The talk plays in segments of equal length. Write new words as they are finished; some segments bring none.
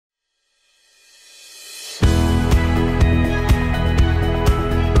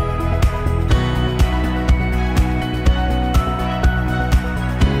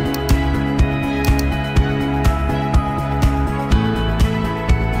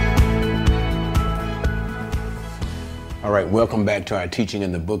All right, welcome back to our teaching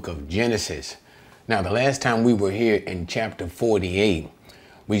in the book of Genesis. Now, the last time we were here in chapter 48,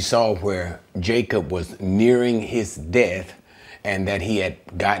 we saw where Jacob was nearing his death and that he had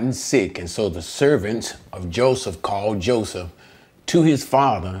gotten sick. And so the servants of Joseph called Joseph to his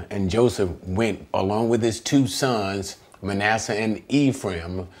father, and Joseph went along with his two sons, Manasseh and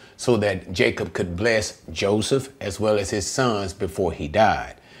Ephraim, so that Jacob could bless Joseph as well as his sons before he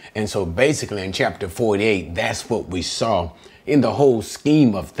died. And so basically in chapter 48, that's what we saw in the whole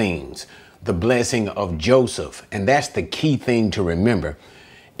scheme of things, the blessing of Joseph. And that's the key thing to remember.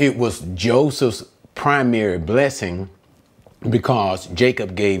 It was Joseph's primary blessing because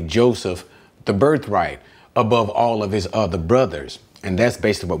Jacob gave Joseph the birthright above all of his other brothers. And that's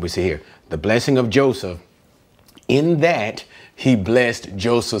basically what we see here. The blessing of Joseph, in that he blessed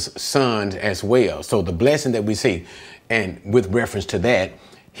Joseph's sons as well. So the blessing that we see, and with reference to that,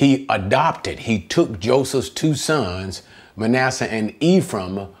 he took Joseph's two sons, Manasseh and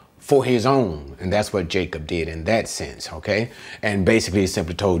Ephraim, for his own. And that's what Jacob did in that sense, okay? And basically he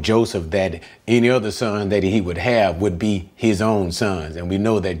simply told Joseph that any other son that he would have would be his own sons. And we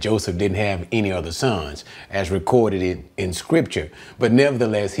know that Joseph didn't have any other sons as recorded in scripture. But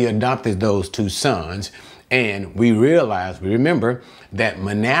nevertheless, he adopted those two sons. And we remember that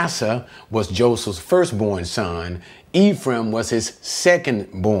Manasseh was Joseph's firstborn son. Ephraim was his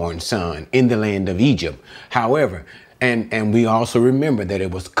second-born son in the land of Egypt. However, and we also remember that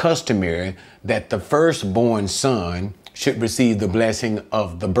it was customary that the firstborn son should receive the blessing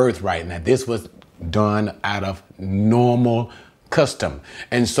of the birthright. Now, this was done out of normal custom.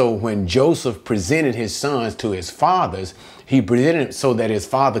 And so when Joseph presented his sons to his fathers, he presented it so that his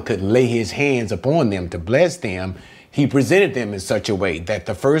father could lay his hands upon them to bless them. He presented them in such a way that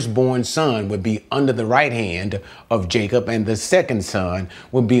the firstborn son would be under the right hand of Jacob and the second son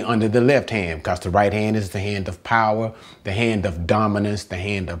would be under the left hand, because the right hand is the hand of power, the hand of dominance, the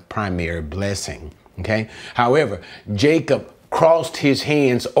hand of primary blessing. Okay. However, Jacob crossed his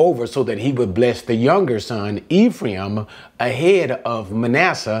hands over so that he would bless the younger son, Ephraim, ahead of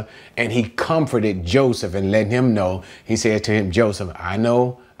Manasseh, and he comforted Joseph and let him know. He said to him, Joseph, I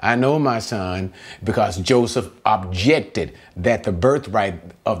know, my son, because Joseph objected that the birthright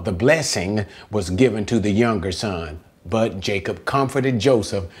of the blessing was given to the younger son. But Jacob comforted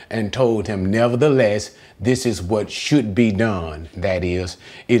Joseph and told him, nevertheless, this is what should be done. That is,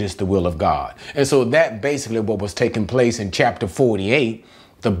 it is the will of God. And so that basically what was taking place in chapter 48,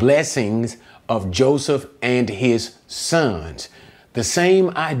 the blessings of Joseph and his sons. The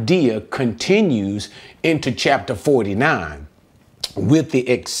same idea continues into chapter 49. With the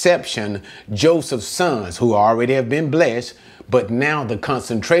exception, Joseph's sons, who already have been blessed, but now the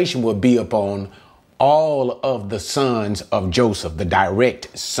concentration will be upon all of the sons of Joseph, the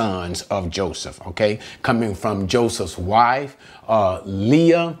direct sons of Joseph, okay? Coming from Joseph's wife,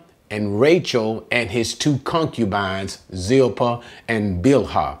 Leah and Rachel, and his two concubines, Zilpah and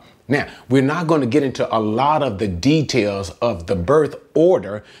Bilhah. Now, we're not going to get into a lot of the details of the birth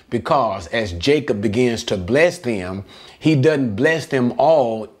order because as Jacob begins to bless them, he doesn't bless them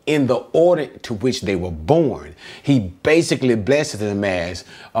all in the order to which they were born. He basically blesses them as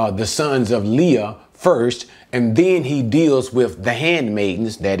the sons of Leah first, and then he deals with the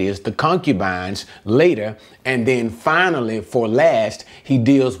handmaidens, that is the concubines, later. And then finally, for last, he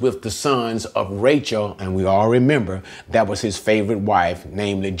deals with the sons of Rachel. And we all remember that was his favorite wife,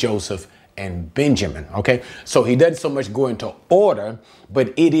 namely Joseph and Benjamin. Okay, so he doesn't so much go into order,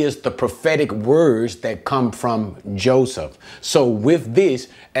 but it is the prophetic words that come from Joseph. So with this,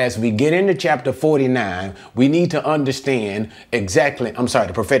 as we get into chapter 49, we need to understand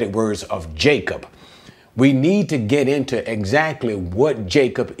the prophetic words of Jacob. We need to get into exactly what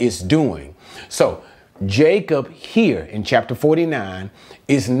Jacob is doing. So Jacob here in chapter 49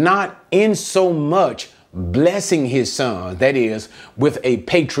 is not in so much blessing his sons, that is, with a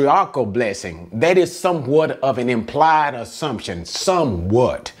patriarchal blessing. That is somewhat of an implied assumption,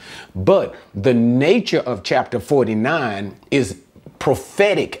 somewhat. But the nature of chapter 49 is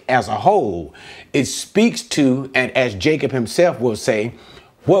prophetic as a whole. It speaks to, and as Jacob himself will say,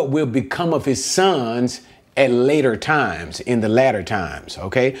 what will become of his sons at later times, in the latter times,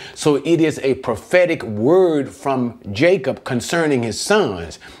 okay? So it is a prophetic word from Jacob concerning his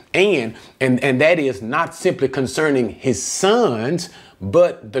sons. And that is not simply concerning his sons,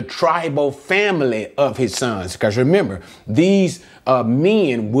 but the tribal family of his sons. Because remember, these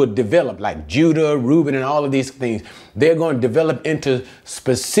men would develop, like Judah, Reuben, and all of these things. They're going to develop into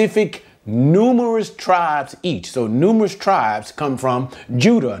specific numerous tribes each. So numerous tribes come from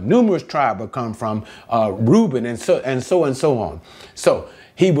Judah, numerous tribes will come from Reuben, and so on. So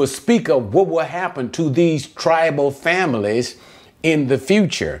he will speak of what will happen to these tribal families in the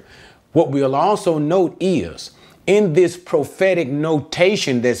future. What we'll also note is in this prophetic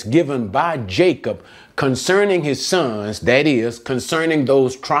notation that's given by Jacob concerning his sons, that is, concerning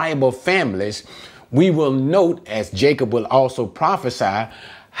those tribal families, we will note, as Jacob will also prophesy,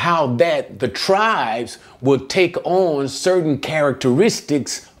 how that the tribes will take on certain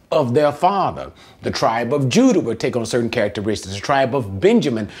characteristics of their father. The tribe of Judah would take on certain characteristics. The tribe of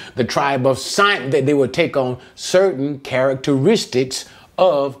Benjamin, the tribe of Simon, that they would take on certain characteristics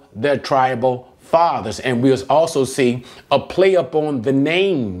of their tribal fathers. And we'll also see a play upon the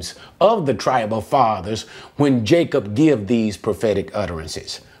names of the tribal fathers when Jacob give these prophetic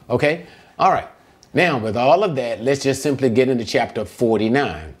utterances. Okay? All right. Now, with all of that, let's just simply get into chapter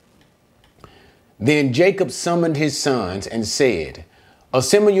 49. Then Jacob summoned his sons and said,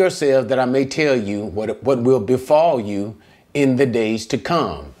 assemble yourselves that I may tell you what will befall you in the days to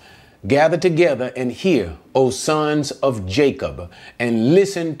come. Gather together and hear, O sons of Jacob, and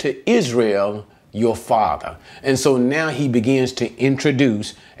listen to Israel, your father. And so now he begins to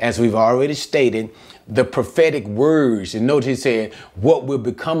introduce, as we've already stated, the prophetic words. And notice he said, what will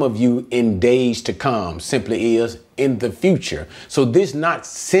become of you in days to come, simply is in the future. So this not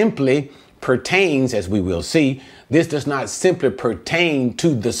simply pertains, as we will see, this does not simply pertain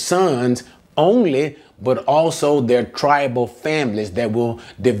to the sons only, but also their tribal families that will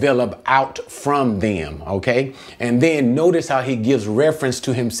develop out from them. Okay. And then notice how he gives reference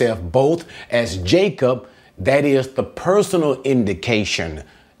to himself both as Jacob, that is the personal indication,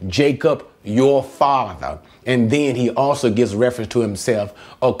 Jacob, your father. And then he also gives reference to himself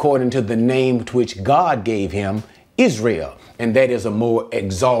according to the name to which God gave him, Israel. And that is a more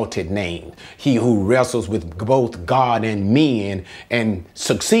exalted name. He who wrestles with both God and men and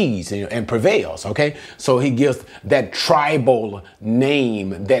succeeds and prevails. OK, so he gives that tribal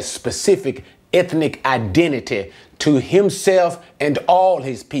name, that specific ethnic identity to himself and all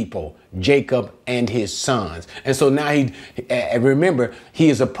his people, Jacob and his sons. And so now remember, he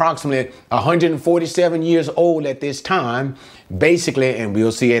is approximately 147 years old at this time, basically, and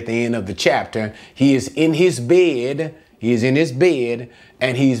we'll see at the end of the chapter, he is in his bed. He is in his bed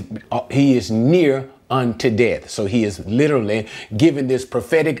and he is near unto death. So he is literally giving this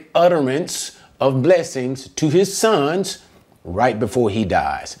prophetic utterance of blessings to his sons right before he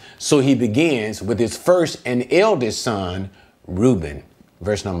dies. So he begins with his first and eldest son, Reuben.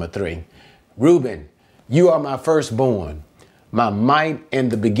 Verse number 3. Reuben, you are my firstborn, my might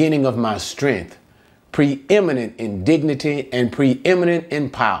and the beginning of my strength, preeminent in dignity and preeminent in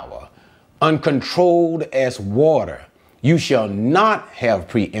power, uncontrolled as water. You shall not have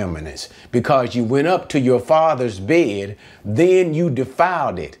preeminence because you went up to your father's bed, then you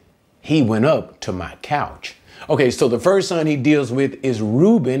defiled it. He went up to my couch. Okay, so the first son he deals with is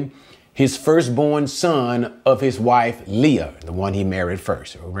Reuben, his firstborn son of his wife Leah, the one he married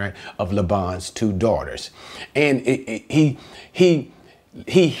first, right, of Laban's two daughters. And he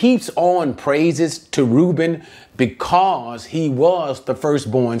heaps on praises to Reuben because he was the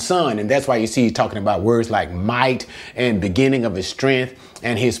firstborn son. And that's why you see he's talking about words like might and beginning of his strength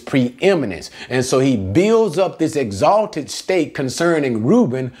and his preeminence. And so he builds up this exalted state concerning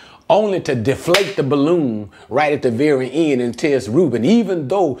Reuben only to deflate the balloon right at the very end and tells Reuben, even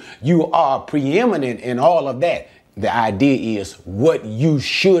though you are preeminent in all of that, the idea is what you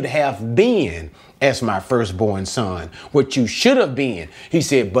should have been as my firstborn son, what you should have been. He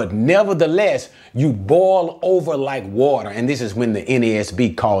said, but nevertheless, you boil over like water. And this is when the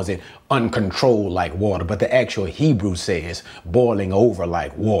NASB calls it uncontrolled like water. But the actual Hebrew says boiling over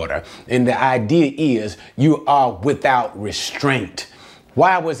like water. And the idea is you are without restraint.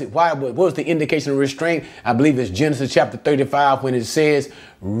 What was the indication of restraint? I believe it's Genesis chapter 35 when it says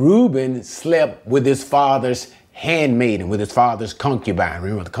Reuben slept with his father's handmaiden, with his father's concubine.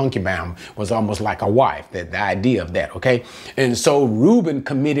 Remember, the concubine was almost like a wife, the idea of that, okay? And so Reuben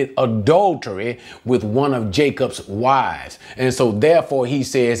committed adultery with one of Jacob's wives. And so therefore he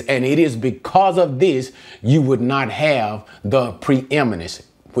says, and it is because of this you would not have the preeminence,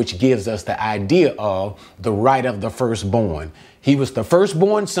 which gives us the idea of the right of the firstborn. He was the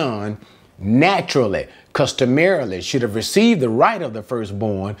firstborn son, naturally, customarily should have received the right of the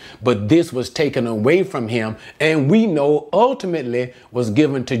firstborn, but this was taken away from him, and we know ultimately was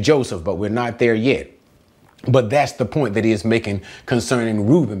given to Joseph, but we're not there yet. But that's the point that he is making concerning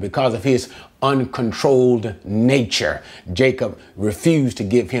Reuben. Because of his uncontrolled nature, Jacob refused to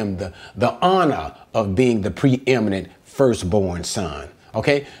give him the honor of being the preeminent firstborn son.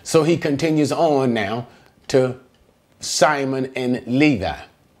 Okay, so he continues on now to Simon and Levi.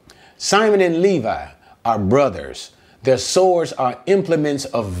 Simon and Levi are brothers. Their swords are implements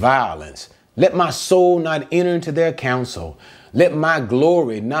of violence. Let my soul not enter into their counsel. Let my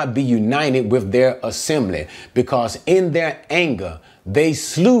glory not be united with their assembly, because in their anger they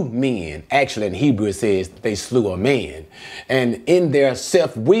slew men. Actually, in Hebrew it says they slew a man. And in their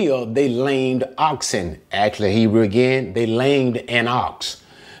self-will they lamed oxen. Actually, Hebrew again, they lamed an ox.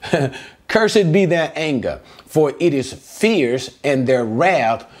 Cursed be their anger, for it is fierce, and their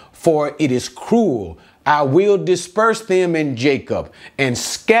wrath, for it is cruel. I will disperse them in Jacob and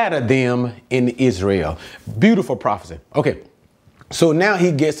scatter them in Israel. Beautiful prophecy. Okay. So now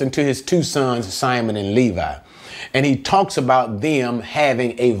he gets into his two sons, Simon and Levi, and he talks about them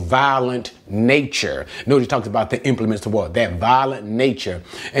having a violent nature. Notice he talks about the implements of war, that violent nature.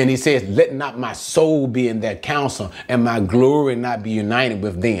 And he says, let not my soul be in their counsel, and my glory not be united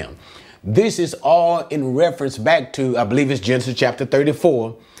with them. This is all in reference back to, I believe it's Genesis chapter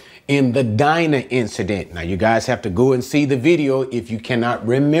 34, in the Dinah incident. Now, you guys have to go and see the video if you cannot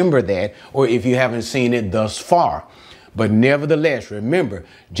remember that, or if you haven't seen it thus far. But nevertheless, remember,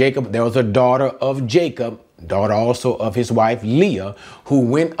 Jacob, there was a daughter of Jacob, daughter also of his wife Leah, who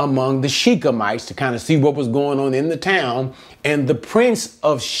went among the Shechemites to kind of see what was going on in the town. And the prince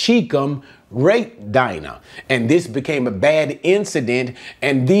of Shechem raped Dinah. And this became a bad incident.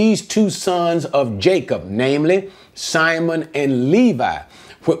 And these two sons of Jacob, namely Simon and Levi,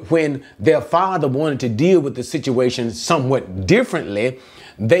 when their father wanted to deal with the situation somewhat differently,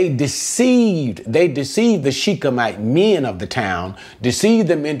 they deceived the Shechemite men of the town, deceived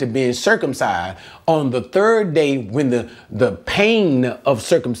them into being circumcised. On the third day, when the pain of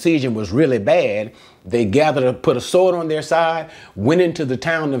circumcision was really bad, they gathered to put a sword on their side, went into the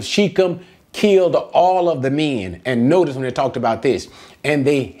town of Shechem, killed all of the men. And notice when they talked about this, and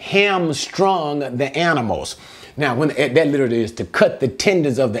they hamstrung the animals. Now, that literally is to cut the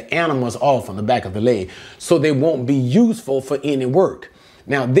tendons of the animals off on the back of the leg, so they won't be useful for any work.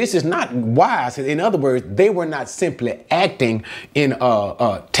 Now, this is not wise. In other words, they were not simply acting in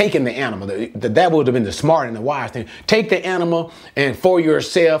taking the animal. That would have been the smart and the wise thing. Take the animal and for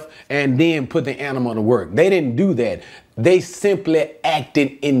yourself, and then put the animal to work. They didn't do that. They simply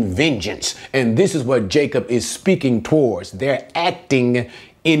acted in vengeance. And this is what Jacob is speaking towards. They're acting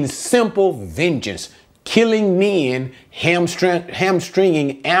in simple vengeance. Killing men,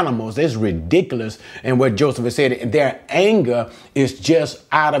 hamstringing animals, that's ridiculous. And what Joseph has said, their anger is just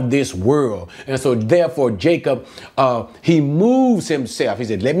out of this world. And so therefore Jacob, he moves himself. He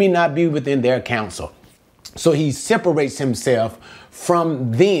said, let me not be within their counsel. So he separates himself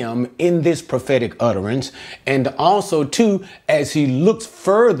from them in this prophetic utterance. And also too, as he looks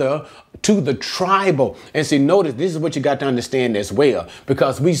further to the tribal. And see, notice, this is what you got to understand as well,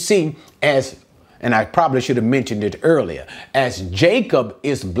 because we see and I probably should have mentioned it earlier, as Jacob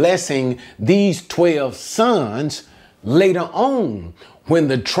is blessing these 12 sons, later on, when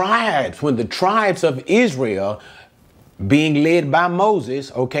the tribes of Israel, being led by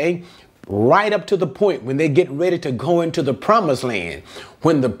Moses, okay, right up to the point when they get ready to go into the promised land,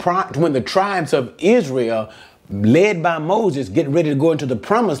 when the tribes of Israel, led by Moses, get ready to go into the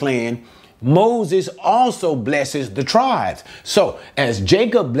promised land, Moses also blesses the tribes. So as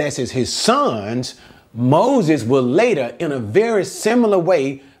Jacob blesses his sons, Moses will later, in a very similar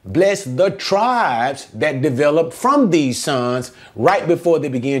way, bless the tribes that developed from these sons right before they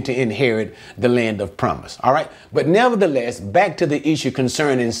begin to inherit the land of promise. All right. But nevertheless, back to the issue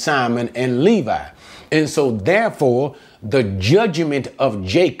concerning Simon and Levi. And so therefore, the judgment of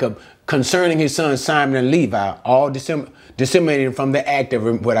Jacob concerning his sons Simon and Levi, all disseminated from the act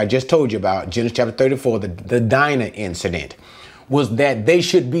of what I just told you about, Genesis chapter 34, the Dinah incident, was that they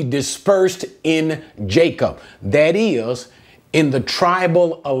should be dispersed in Jacob. That is, in the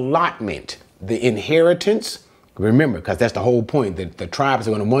tribal allotment, the inheritance. Remember, because that's the whole point, that the tribes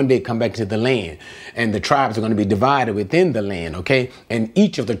are going to one day come back to the land, and the tribes are going to be divided within the land, okay? And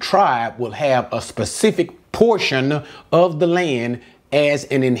each of the tribe will have a specific portion of the land as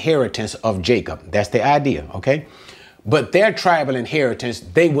an inheritance of Jacob. That's the idea, okay? But their tribal inheritance,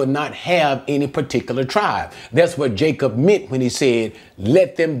 they will not have any particular tribe. That's what Jacob meant when he said,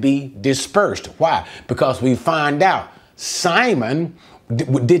 let them be dispersed. Why? Because we find out Simon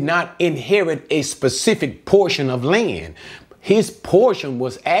did not inherit a specific portion of land. His portion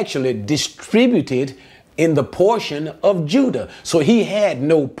was actually distributed in the portion of Judah. So he had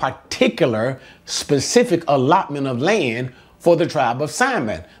no particular specific allotment of land for the tribe of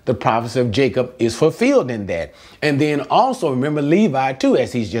Simon. The prophecy of Jacob is fulfilled in that. And then also remember Levi too,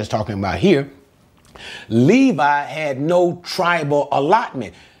 as he's just talking about here. Levi had no tribal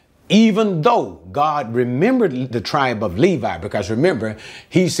allotment. even though God remembered the tribe of Levi, because remember,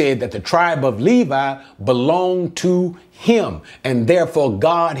 he said that the tribe of Levi belonged to him, and therefore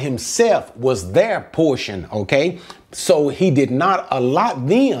God himself was their portion, okay? So he did not allot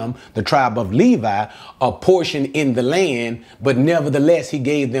them, the tribe of Levi, a portion in the land, but nevertheless, he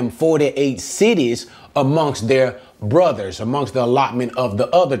gave them 48 cities amongst their brothers, amongst the allotment of the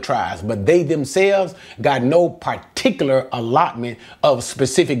other tribes. But they themselves got no particular allotment of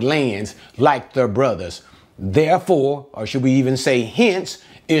specific lands like their brothers. Therefore, or should we even say hence,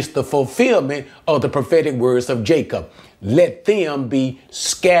 is the fulfillment of the prophetic words of Jacob. Let them be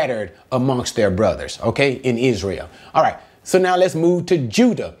scattered amongst their brothers, okay, in Israel. All right, so now let's move to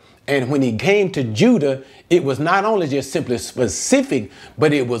Judah. And when he came to Judah, it was not only just simply specific,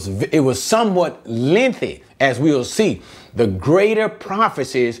 but it was somewhat lengthy, as we'll see. The greater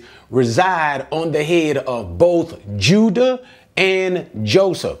prophecies reside on the head of both Judah and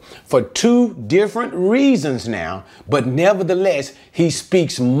Joseph for two different reasons now, but nevertheless, he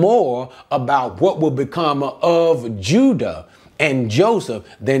speaks more about what will become of Judah and Joseph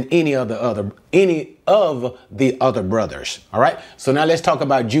than any of the other brothers. All right. So now let's talk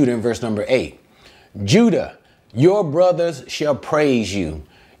about Judah in verse number 8. Judah, your brothers shall praise you.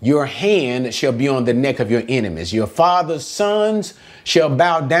 Your hand shall be on the neck of your enemies. Your father's sons shall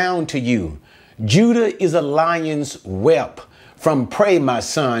bow down to you. Judah is a lion's whelp. From prey, my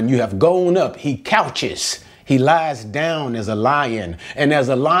son, you have gone up. He couches. He lies down as a lion. And as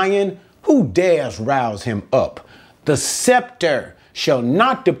a lion, who dares rouse him up? The scepter shall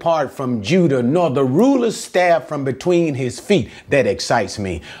not depart from Judah, nor the ruler's staff from between his feet. That excites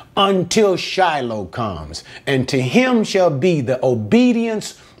me. Until Shiloh comes, and to him shall be the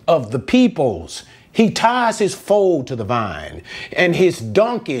obedience of the peoples. He ties his foal to the vine, and his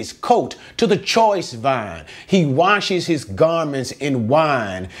donkey's coat to the choice vine. He washes his garments in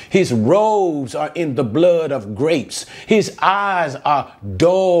wine. His robes are in the blood of grapes. His eyes are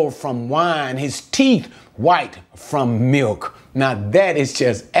dull from wine. His teeth white from milk. Now that is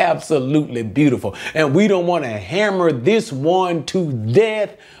just absolutely beautiful. And we don't want to hammer this one to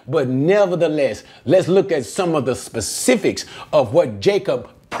death, but nevertheless, let's look at some of the specifics of what Jacob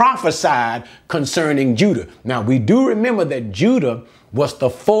prophesied concerning Judah. Now, we do remember that Judah was the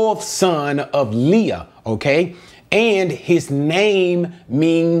fourth son of Leah, okay? And his name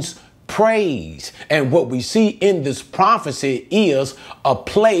means praise. And what we see in this prophecy is a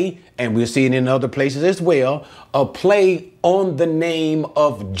play, and we'll see it in other places as well, a play on the name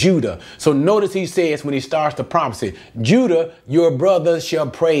of Judah. So notice he says when he starts the prophecy, Judah, your brothers shall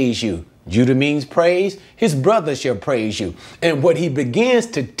praise you. Judah means praise. His brothers shall praise you. And what he begins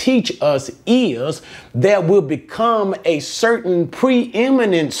to teach us is there will become a certain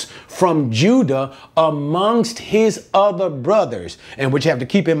preeminence from Judah amongst his other brothers. And what you have to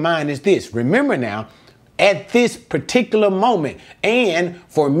keep in mind is this. Remember now, at this particular moment and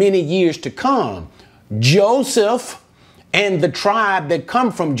for many years to come, Joseph and the tribe that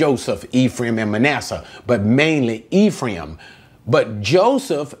come from Joseph, Ephraim and Manasseh, but mainly Ephraim. But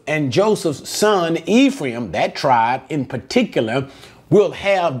Joseph and Joseph's son Ephraim, that tribe in particular, will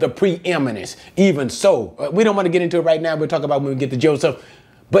have the preeminence. Even so, we don't want to get into it right now. We'll talk about when we get to Joseph.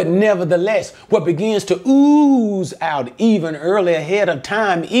 But nevertheless, what begins to ooze out even early ahead of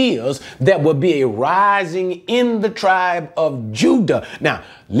time is there will be a rising in the tribe of Judah. Now,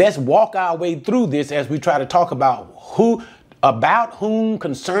 let's walk our way through this as we try to talk about about whom,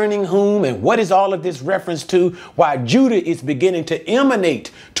 concerning whom, and what is all of this reference to, why Judah is beginning to emanate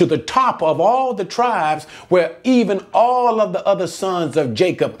to the top of all the tribes, where even all of the other sons of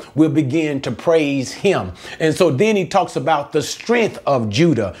Jacob will begin to praise him. And so then he talks about the strength of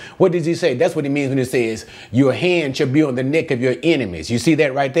Judah. What does he say? That's what he means when he says, your hand shall be on the neck of your enemies. You see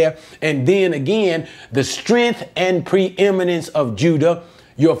that right there? And then again, the strength and preeminence of Judah.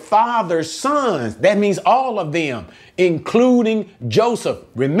 Your father's sons, that means all of them, including Joseph.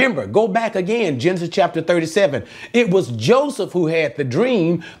 Remember, go back again, Genesis chapter 37. It was Joseph who had the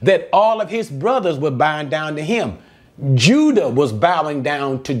dream that all of his brothers would bow down to him. Judah was bowing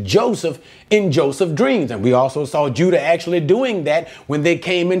down to Joseph in Joseph's dreams. And we also saw Judah actually doing that when they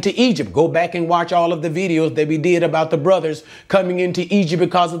came into Egypt. Go back and watch all of the videos that we did about the brothers coming into Egypt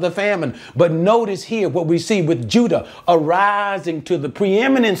because of the famine. But notice here what we see with Judah arising to the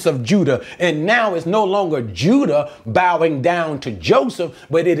preeminence of Judah. And now it's no longer Judah bowing down to Joseph,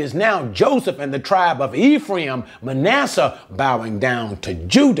 but it is now Joseph and the tribe of Ephraim, Manasseh, bowing down to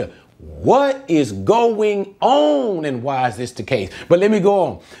Judah. What is going on and why is this the case? But let me go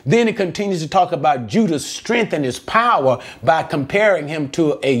on. Then it continues to talk about Judah's strength and his power by comparing him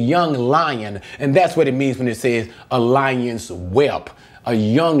to a young lion. And that's what it means when it says a lion's whelp. a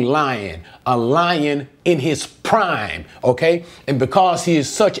young lion, a lion in his prime, okay? And because he is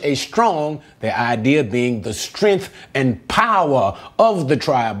such a strong, the idea being the strength and power of the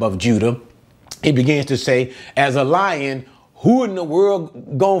tribe of Judah, he begins to say, as a lion, who in the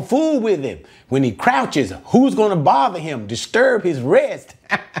world gonna fool with him? When he crouches, who's gonna bother him, disturb his rest?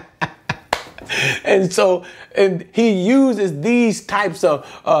 And so and he uses these types of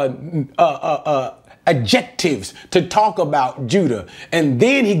adjectives to talk about Judah. And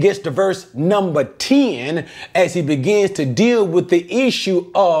then he gets to verse number 10 as he begins to deal with the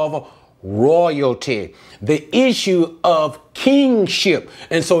issue of royalty, the issue of kingship.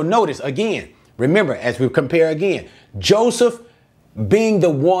 And so notice again, remember, as we compare again, Joseph being the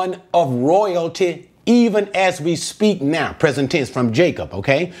one of royalty, even as we speak now, present tense from Jacob,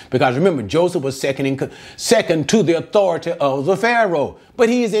 okay? Because remember, Joseph was second to the authority of the Pharaoh, but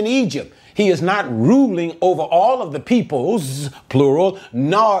he is in Egypt. He is not ruling over all of the peoples, plural,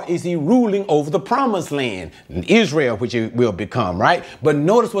 nor is he ruling over the promised land, Israel, which it will become, right? But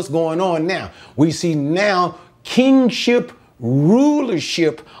notice what's going on now. We see now kingship,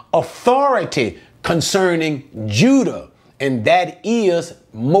 rulership, authority concerning Judah. And that is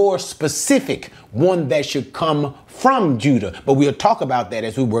more specific, one that should come from Judah. But we'll talk about that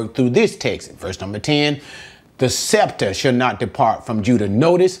as we work through this text. Verse number 10, the scepter shall not depart from Judah.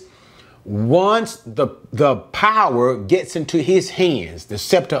 Notice, once the power gets into his hands, the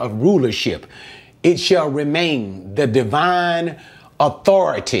scepter of rulership, it shall remain. The divine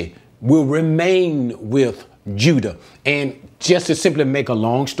authority will remain with Judah. And just to simply make a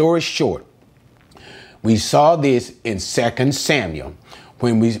long story short, we saw this in 2 Samuel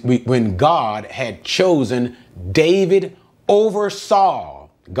when God had chosen David over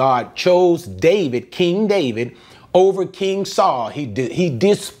Saul. God chose David, King David, over King Saul. He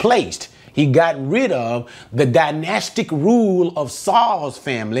displaced, he got rid of the dynastic rule of Saul's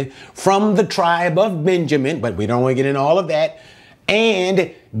family from the tribe of Benjamin, but we don't want to get into all of that.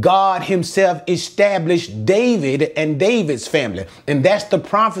 And God himself established David and David's family. And that's the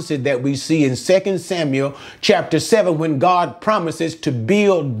prophecy that we see in 2 Samuel chapter 7, when God promises to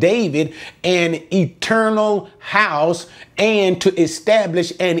build David an eternal house and to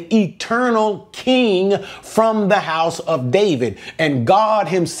establish an eternal king from the house of David. And God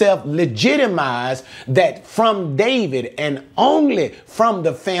himself legitimized that from David and only from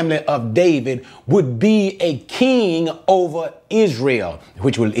the family of David would be a king over Israel,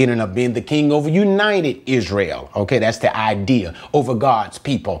 which will end up being the king over united Israel. Okay, that's the idea, over God's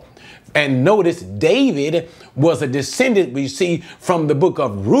people. And notice David was a descendant, we see from the book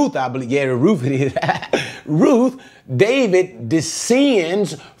of Ruth, I believe. Yeah, Ruth it is. Ruth, David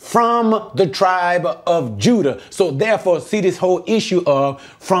descends from the tribe of Judah. So therefore, see this whole issue of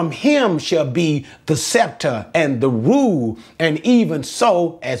from him shall be the scepter and the rule. And even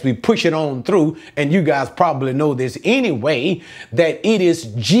so, as we push it on through, and you guys probably know this anyway, that it is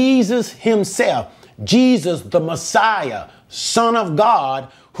Jesus himself, Jesus the Messiah, Son of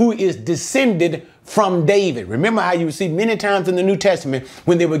God, who is descended from David. Remember how you see many times in the New Testament,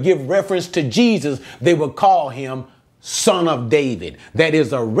 when they would give reference to Jesus, they would call him Son of David. That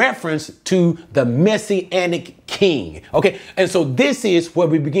is a reference to the Messianic king. Okay, and so this is what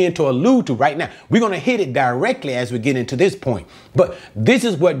we begin to allude to right now. We're going to hit it directly as we get into this point. But this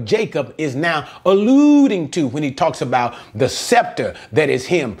is what Jacob is now alluding to when he talks about the scepter that is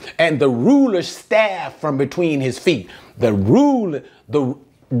him and the ruler's staff from between his feet. The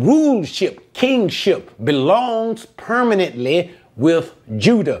ruleship, kingship belongs permanently with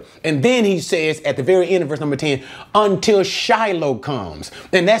Judah. And then he says at the very end of verse number 10, until Shiloh comes.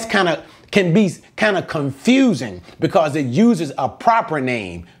 And that's can be kind of confusing because it uses a proper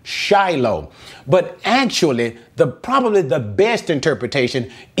name, Shiloh. But actually, probably the best interpretation,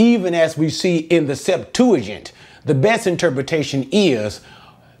 even as we see in the Septuagint, the best interpretation is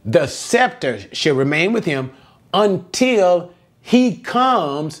the scepter shall remain with him until he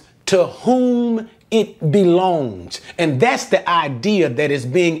comes to whom it belongs. And that's the idea that is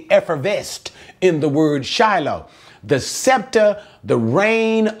being effervesced in the word Shiloh. The scepter, the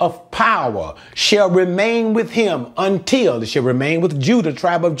reign of power shall remain with him until, it shall remain with Judah,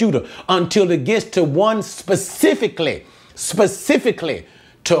 tribe of Judah, until it gets to one specifically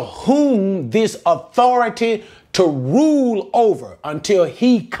to whom this authority to rule over until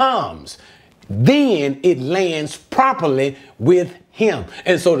he comes. Then it lands properly with him.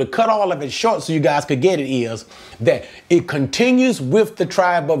 And so to cut all of it short so you guys could get it is that it continues with the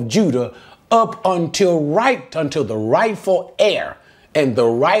tribe of Judah up until the rightful heir. And the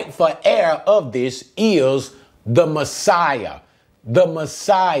rightful heir of this is the Messiah, the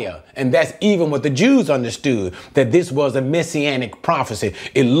Messiah. And that's even what the Jews understood, that this was a messianic prophecy.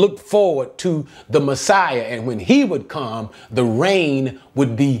 It looked forward to the Messiah. And when he would come, the reign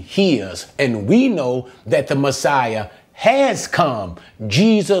would be his. And we know that the Messiah has come,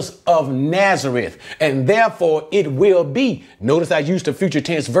 Jesus of Nazareth, and therefore it will be. Notice I used a future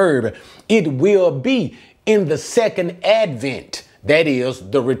tense verb. It will be in the second advent. That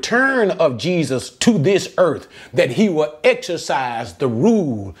is the return of Jesus to this earth, that he will exercise the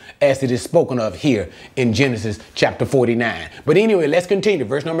rule as it is spoken of here in Genesis chapter 49. But anyway, let's continue.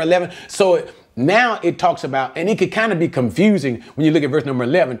 Verse number 11. So now it talks about, and it could kind of be confusing when you look at verse number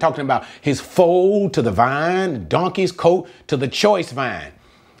 11, talking about his foal to the vine, donkey's coat to the choice vine.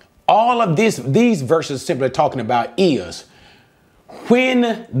 All of these verses simply talking about is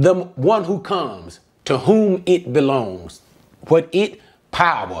when the one who comes, to whom it belongs, what it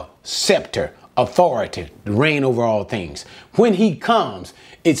power, scepter, authority, reign over all things. When he comes,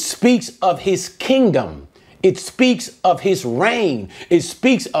 it speaks of his kingdom. It speaks of his reign. It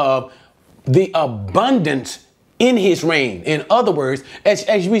speaks of the abundance in his reign. In other words,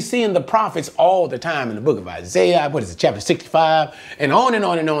 as we see in the prophets all the time in the book of Isaiah, what is it, chapter 65, and on and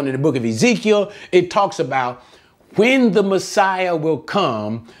on and on in the book of Ezekiel, it talks about when the Messiah will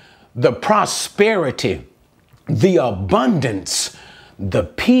come, the prosperity, the abundance, the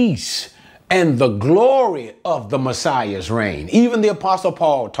peace, and the glory of the Messiah's reign. Even the Apostle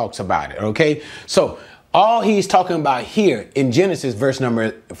Paul talks about it, okay? So all he's talking about here in Genesis verse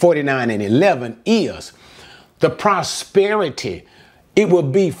number 49 and 11 is the prosperity. It will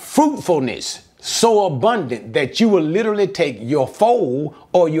be fruitfulness so abundant that you will literally take your foal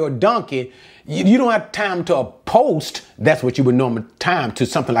or your donkey. You don't have time to a post. That's what you would normally time to,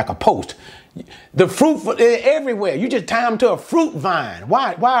 something like a post. The fruit everywhere. You just tie them to a fruit vine.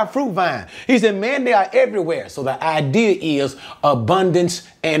 Why a fruit vine? He said, man, they are everywhere. So the idea is abundance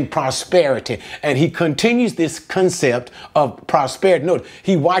and prosperity. And he continues this concept of prosperity. Note,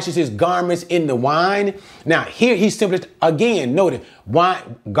 he washes his garments in the wine. Now here he simply, again, notice,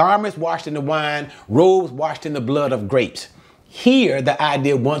 wine, garments washed in the wine, robes washed in the blood of grapes. Here, the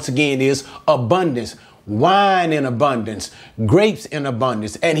idea once again is abundance. Wine in abundance, grapes in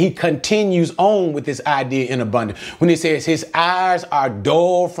abundance. And he continues on with this idea in abundance. When he says his eyes are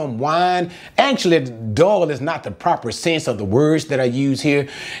dull from wine, actually dull is not the proper sense of the words that are used here.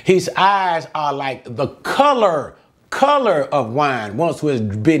 His eyes are like the color of wine. Once who has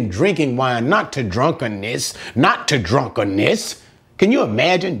been drinking wine, not to drunkenness. Can you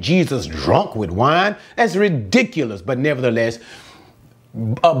imagine Jesus drunk with wine? That's ridiculous, but nevertheless,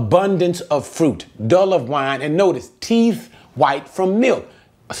 abundance of fruit, dull of wine, and notice teeth white from milk.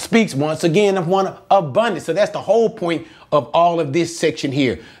 Speaks once again of one abundance. So that's the whole point of all of this section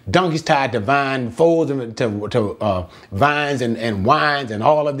here. Donkeys tied to vine, foals to vines and wines and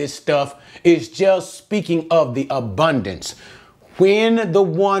all of this stuff is just speaking of the abundance. When the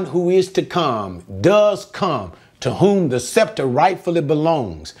one who is to come does come, to whom the scepter rightfully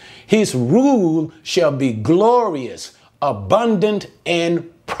belongs, his rule shall be glorious, abundant, and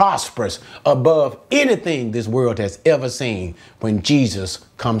prosperous above anything this world has ever seen when Jesus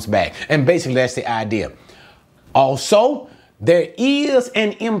comes back. And basically that's the idea. Also, there is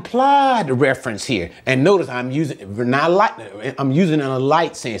an implied reference here. And notice I'm using it in a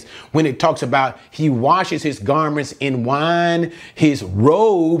light sense. When it talks about he washes his garments in wine, his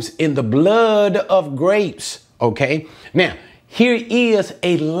robes in the blood of grapes. Okay. Now, here is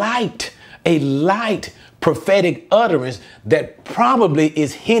a light prophetic utterance that probably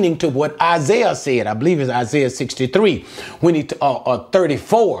is hinting to what Isaiah said. I believe it's Isaiah 63 when he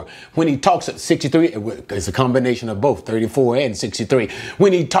 34 when he talks at 63. It's a combination of both 34 and 63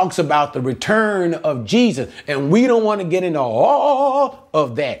 when he talks about the return of Jesus. And we don't want to get into all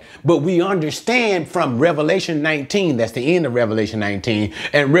of that, but we understand from Revelation 19, that's the end of Revelation 19,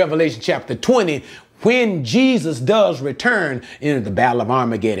 and Revelation chapter 20, when Jesus does return in the Battle of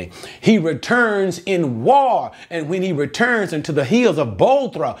Armageddon, he returns in war. And when he returns into the hills of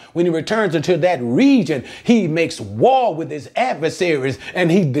Bothra, when he returns into that region, he makes war with his adversaries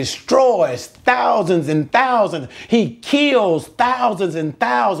and he destroys thousands and thousands. He kills thousands and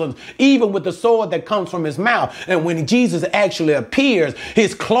thousands, even with the sword that comes from his mouth. And when Jesus actually appears,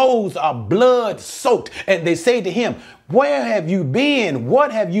 his clothes are blood soaked. And they say to him, Where have you been?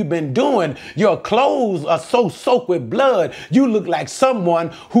 What have you been doing? Your clothes are so soaked with blood. You look like someone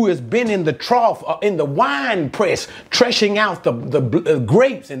who has been in the trough or in the wine press, threshing out the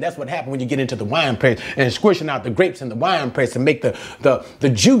grapes. And that's what happens when you get into the wine press and squishing out the grapes in the wine press and make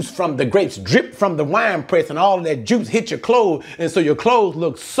the juice from the grapes drip from the wine press, and all of that juice hit your clothes. And so your clothes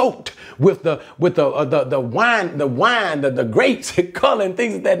look soaked with the wine, the grapes color and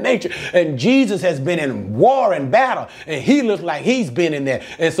things of that nature. And Jesus has been in war and battle, and he looks like he's been in there.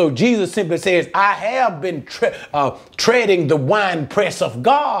 And so Jesus simply says, I have been treading the wine press of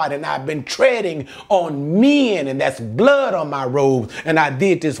God, and I've been treading on men, and that's blood on my robes, and I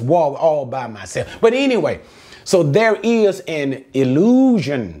did this war all by myself. But anyway, so there is an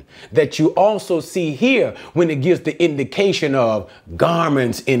illusion that you also see here when it gives the indication of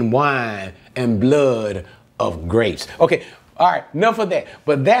garments in wine and blood of grapes. Okay, all right, enough of that.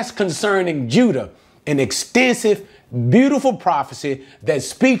 But that's concerning Judah, an extensive, beautiful prophecy that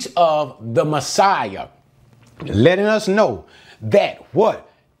speaks of the Messiah, letting us know that what?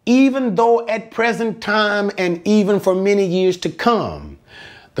 Even though at present time and even for many years to come,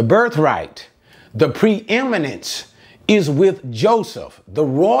 the birthright, the preeminence is with Joseph. The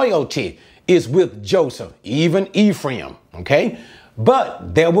royalty is with Joseph, even Ephraim. Okay.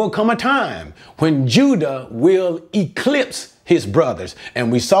 But there will come a time when Judah will eclipse his brothers.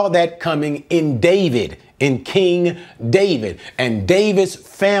 And we saw that coming in David, in King David. And David's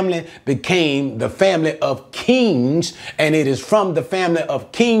family became the family of kings. And it is from the family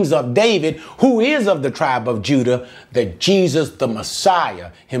of kings of David, who is of the tribe of Judah, that Jesus, the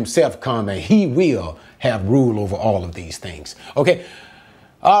Messiah himself, come, and he will have rule over all of these things. Okay.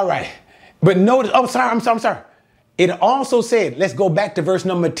 All right. But notice, oh, sorry, I'm sorry. It also said, let's go back to verse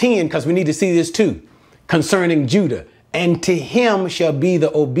number 10, because we need to see this too, concerning Judah. And to him shall be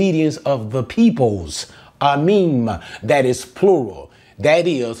the obedience of the peoples. Amim, that is plural. That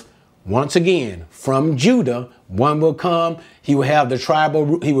is, once again, from Judah, one will come. He will have the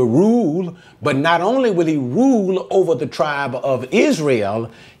tribal, he will rule. But not only will he rule over the tribe of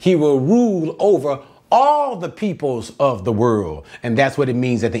Israel, he will rule over all the peoples of the world. And that's what it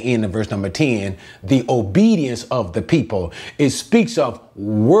means at the end of verse number 10, the obedience of the people. It speaks of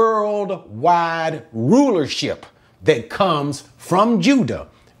worldwide rulership that comes from Judah.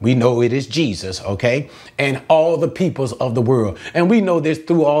 We know it is Jesus, okay? And all the peoples of the world. And we know this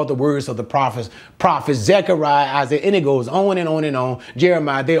through all the words of the prophets, Zechariah, Isaiah, and it goes on and on and on.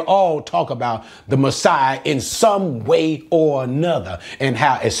 Jeremiah, they all talk about the Messiah in some way or another. And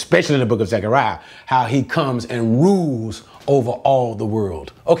how, especially in the book of Zechariah, how he comes and rules over all the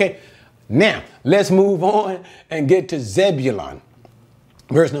world. Okay, now let's move on and get to Zebulun.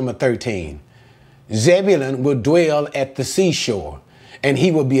 Verse number 13. Zebulun will dwell at the seashore, and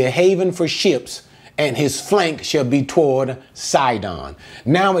he will be a haven for ships, and his flank shall be toward Sidon.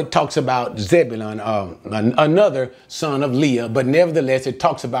 Now it talks about Zebulun, another son of Leah, but nevertheless, it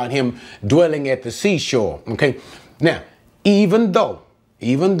talks about him dwelling at the seashore. Okay. Now, even though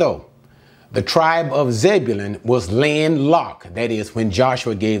the tribe of Zebulun was landlocked, that is, when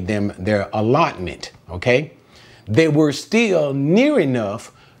Joshua gave them their allotment, okay, they were still near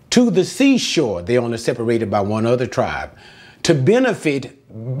enough to the seashore. They only separated by one other tribe to benefit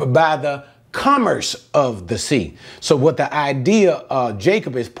by the commerce of the sea. So what the idea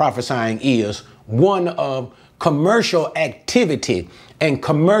Jacob is prophesying is one of commercial activity and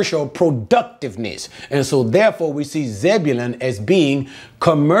commercial productiveness. And so therefore we see Zebulun as being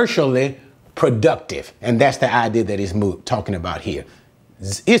commercially productive. And that's the idea that he's talking about here.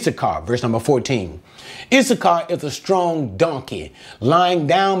 Issachar, verse number 14. Issachar is a strong donkey lying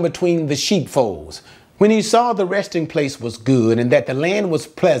down between the sheepfolds. When he saw the resting place was good and that the land was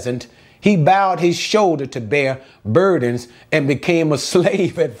pleasant, he bowed his shoulder to bear burdens and became a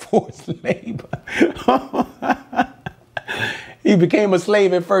slave at forced labor. He became a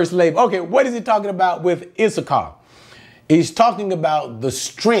slave at first labor. Okay, what is he talking about with Issachar? He's talking about the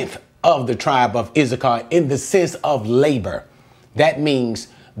strength of the tribe of Issachar in the sense of labor. That means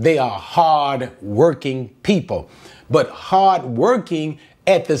they are hard-working people, but hard-working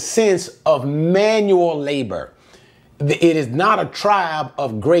at the sense of manual labor. It is not a tribe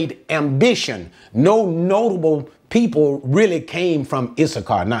of great ambition. No notable people really came from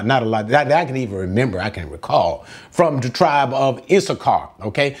Issachar. Not a lot that I can even remember, I can recall, from the tribe of Issachar,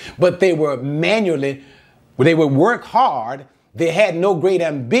 okay? But they were they would work hard. They had no great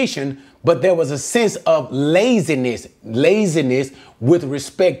ambition, but there was a sense of laziness with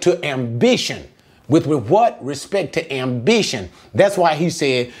respect to ambition. With what? Respect to ambition. That's why he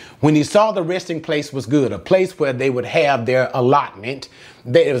said, when he saw the resting place was good, a place where they would have their allotment,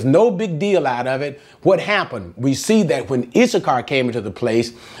 There was no big deal out of it. What happened? We see that when Issachar came into the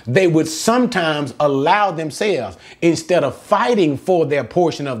place, they would sometimes allow themselves, instead of fighting for their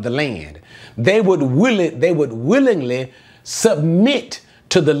portion of the land, they would willingly submit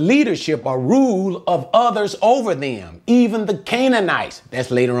to the leadership or rule of others over them, even the Canaanites. That's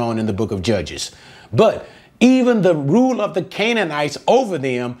later on in the book of Judges. But even the rule of the Canaanites over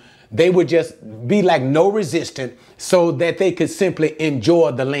them, they would just be like no resistant so that they could simply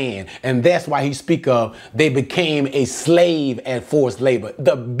enjoy the land. And that's why he speak of they became a slave at forced labor.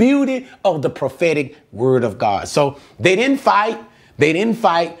 The beauty of the prophetic word of God. So they didn't fight. They didn't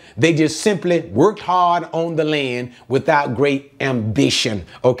fight. They just simply worked hard on the land without great ambition.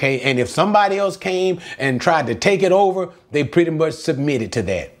 OK, and if somebody else came and tried to take it over, they pretty much submitted to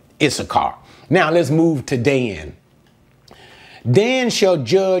that. Issachar. Now let's move to Dan. Dan shall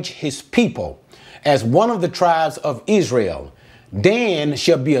judge his people as one of the tribes of Israel. Dan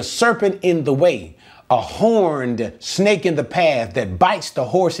shall be a serpent in the way, a horned snake in the path that bites the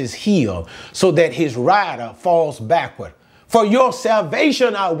horse's heel so that his rider falls backward. For your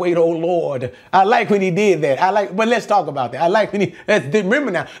salvation I wait, O Lord. I like when he did that. But let's talk about that. I like when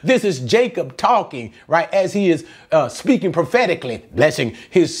remember now, this is Jacob talking, right, as he is speaking prophetically, blessing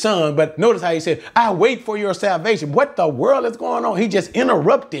his son. But notice how he said, I wait for your salvation. What the world is going on? He just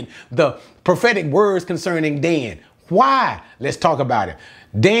interrupted the prophetic words concerning Dan. Why? Let's talk about it.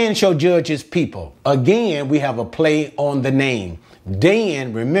 Dan shall judge his people. Again, we have a play on the name.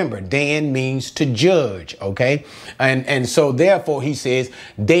 Dan, remember, Dan means to judge, okay? And so therefore he says,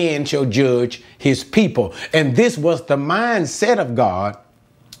 Dan shall judge his people. And this was the mindset of God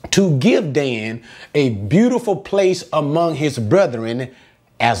to give Dan a beautiful place among his brethren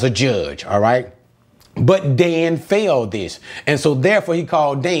as a judge, all right? But Dan failed this. And so therefore he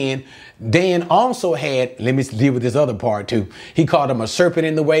called Dan. Dan also had, let me deal with this other part too. He called him a serpent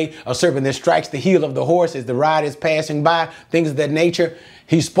in the way, a serpent that strikes the heel of the horse as the rider is passing by, things of that nature.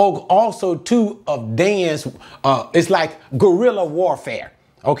 He spoke also too of Dan's, it's like guerrilla warfare.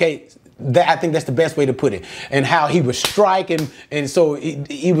 Okay. I think that's the best way to put it. And how he was striking. And so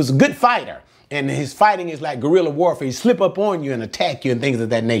he was a good fighter. And his fighting is like guerrilla warfare. He slip up on you and attack you and things of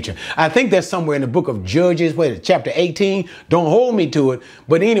that nature. I think that's somewhere in the book of Judges, chapter 18. Don't hold me to it.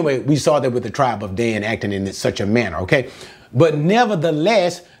 But anyway, we saw that with the tribe of Dan acting in such a manner, okay? But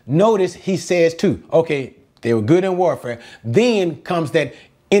nevertheless, notice he says too, okay, they were good in warfare. Then comes that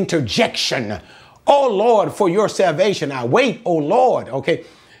interjection. Oh, Lord, for your salvation, I wait, oh, Lord, okay?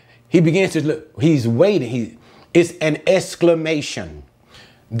 He begins to look, he's waiting. It's an exclamation.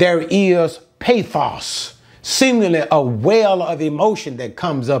 There is pathos, seemingly a well of emotion that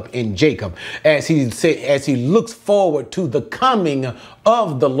comes up in Jacob as he looks forward to the coming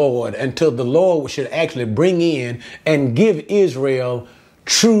of the Lord, until the Lord should actually bring in and give Israel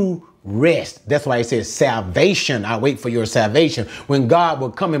true rest. That's why he says salvation. I wait for your salvation, when God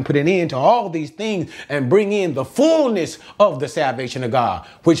will come and put an end to all these things and bring in the fullness of the salvation of God,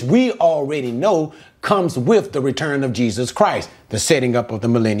 which we already know comes with the return of Jesus Christ, the setting up of the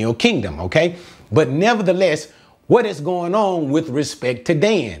millennial kingdom. OK, but nevertheless, what is going on with respect to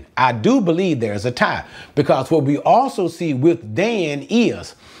Dan? I do believe there's a tie, because what we also see with Dan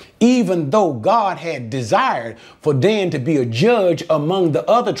is, even though God had desired for Dan to be a judge among the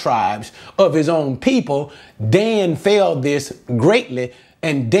other tribes of his own people, Dan failed this greatly.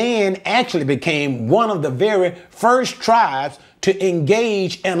 And Dan actually became one of the very first tribes to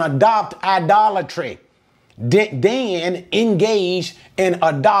engage and adopt idolatry. Dan engaged and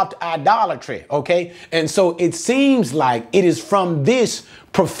adopt idolatry. OK, and so it seems like it is from this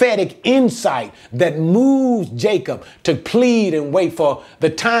prophetic insight that moves Jacob to plead and wait for the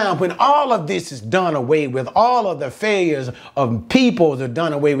time when all of this is done away with, all of the failures of peoples are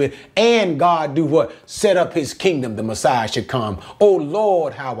done away with, and God do what? Set up his kingdom. The Messiah should come. Oh,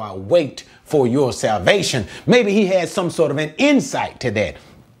 Lord, how I wait for your salvation. Maybe he had some sort of an insight to that.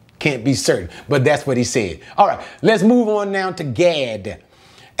 Can't be certain, but that's what he said. All right, let's move on now to Gad.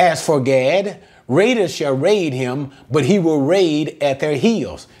 As for Gad, raiders shall raid him, but he will raid at their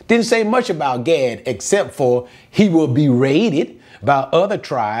heels. Didn't say much about Gad, except for he will be raided by other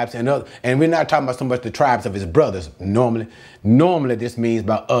tribes, and we're not talking about so much the tribes of his brothers. Normally this means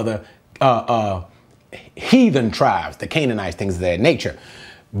by other heathen tribes, the Canaanites, things of that nature.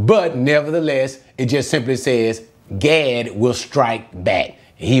 But nevertheless, it just simply says Gad will strike back.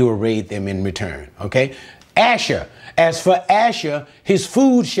 He will raid them in return. OK, Asher. As for Asher, his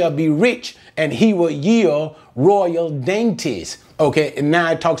food shall be rich, and he will yield royal dainties. OK, and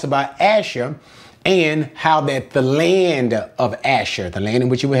now it talks about Asher and how that the land of Asher, the land in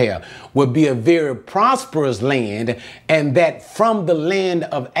which you will have, would be a very prosperous land, and that from the land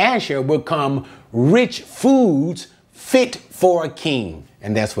of Asher will come rich foods fit for a king.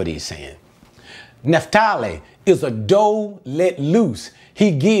 And that's what he's saying. Naphtali is a doe let loose.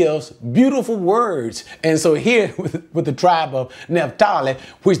 He gives beautiful words. And so here with the tribe of Naphtali,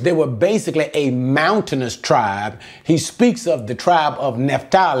 which they were basically a mountainous tribe, he speaks of the tribe of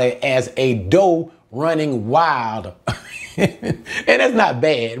Naphtali as a doe running wild. And that's not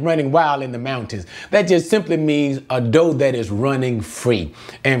bad, running wild in the mountains. That just simply means a doe that is running free.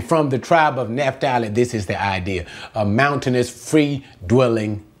 And from the tribe of Naphtali, this is the idea, a mountainous, free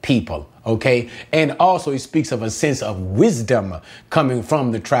dwelling people. Okay. And also he speaks of a sense of wisdom coming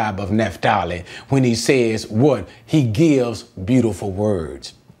from the tribe of Naphtali when he says what? He gives beautiful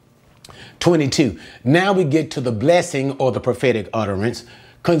words. 22. Now we get to the blessing or the prophetic utterance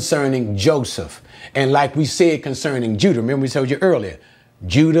concerning Joseph. And like we said concerning Judah, remember we told you earlier,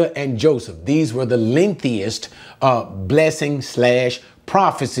 Judah and Joseph, these were the lengthiest blessing /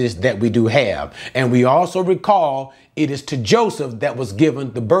 prophecies that we do have. And we also recall it is to Joseph that was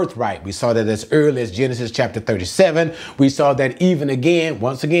given the birthright. We saw that as early as Genesis chapter 37. We saw that even again,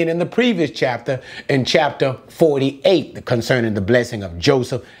 once again in the previous chapter, in chapter 48, concerning the blessing of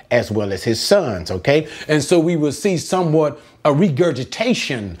Joseph as well as his sons. Okay. And so we will see somewhat a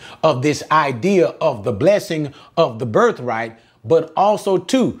regurgitation of this idea of the blessing of the birthright, but also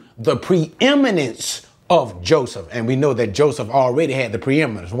too the preeminence of Joseph. And we know that Joseph already had the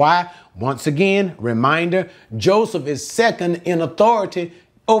preeminence. Why? Once again, reminder, Joseph is second in authority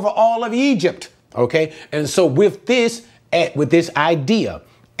over all of Egypt. Okay. And so with this idea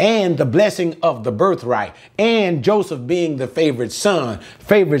and the blessing of the birthright and Joseph being the favorite son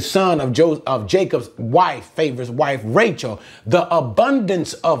of Jacob's wife, favorite wife, Rachel, the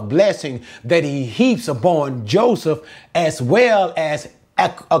abundance of blessing that he heaps upon Joseph, as well as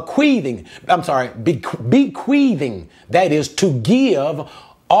bequeathing, that is to give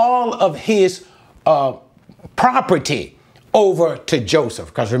all of his property over to Joseph.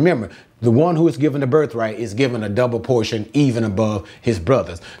 Because remember, the one who is given the birthright is given a double portion even above his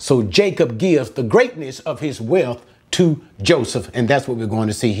brothers. So Jacob gives the greatness of his wealth to Joseph. And that's what we're going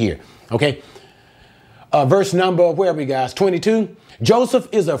to see here. Okay. Verse number, where are we guys? 22. Joseph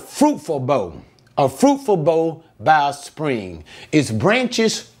is a fruitful bow by a spring. Its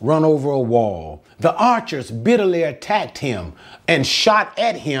branches run over a wall. The archers bitterly attacked him and shot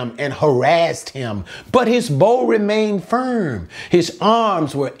at him and harassed him, but his bow remained firm. His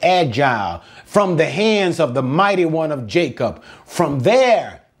arms were agile from the hands of the mighty one of Jacob. From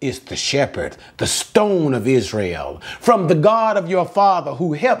there is the shepherd, the stone of Israel, from the God of your father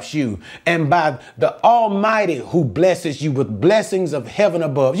who helps you, and by the Almighty who blesses you with blessings of heaven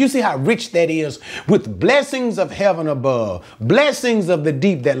above. You see how rich that is, with blessings of heaven above, blessings of the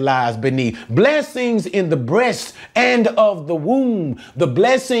deep that lies beneath, blessings in the breast and of the womb. The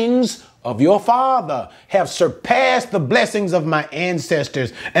blessings of your father have surpassed the blessings of my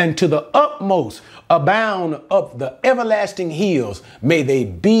ancestors, and to the utmost abound up the everlasting hills. May they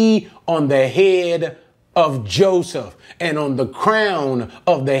be on the head of Joseph and on the crown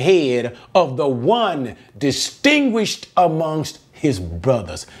of the head of the one distinguished amongst his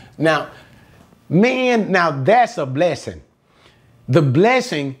brothers. Now, man, now that's a blessing. The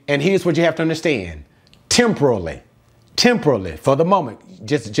blessing, and here's what you have to understand, temporally, for the moment,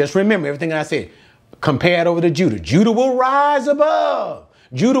 just remember everything I said. Compared over to Judah. Judah will rise above.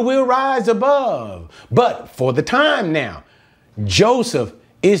 Judah will rise above. But for the time now, Joseph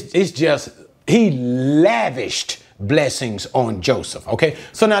is just, he lavished blessings on Joseph. Okay.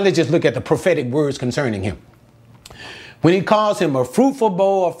 So now let's just look at the prophetic words concerning him. When he calls him a fruitful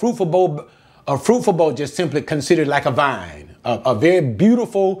bow just simply considered like a vine, a very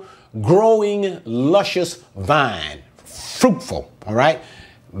beautiful, growing, luscious vine, fruitful. All right.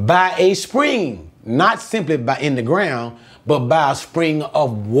 By a spring, not simply by in the ground, but by a spring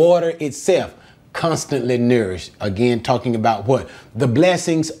of water itself, constantly nourished. Again, talking about what? The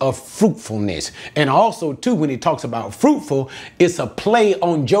blessings of fruitfulness. And also, too, when he talks about fruitful, it's a play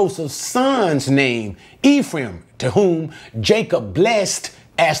on Joseph's son's name, Ephraim, to whom Jacob blessed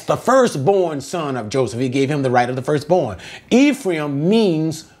as the firstborn son of Joseph. He gave him the right of the firstborn. Ephraim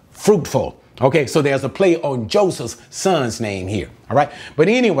means fruitful. Okay, so there's a play on Joseph's son's name here. All right. But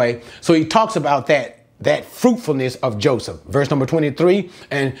anyway, so he talks about that fruitfulness of Joseph. Verse number 23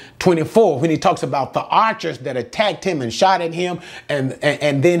 and 24, when he talks about the archers that attacked him and shot at him, and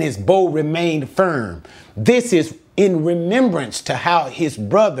then his bow remained firm. This is in remembrance to how his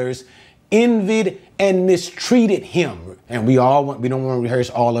brothers envied and mistreated him. And we don't want to rehearse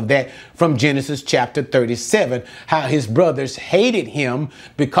all of that from Genesis chapter 37, how his brothers hated him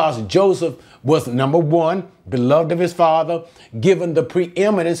because Joseph was, number one, beloved of his father, given the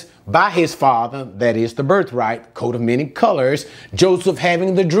preeminence by his father, that is the birthright, coat of many colors. Joseph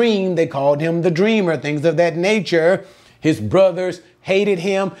having the dream, they called him the dreamer, things of that nature. His brothers hated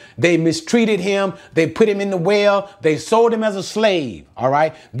him. They mistreated him. They put him in the well. They sold him as a slave. All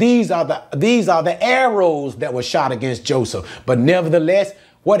right. These are the arrows that were shot against Joseph. But nevertheless,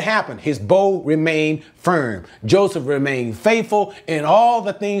 what happened? His bow remained firm. Joseph remained faithful in all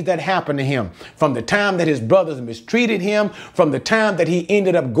the things that happened to him. From the time that his brothers mistreated him, from the time that he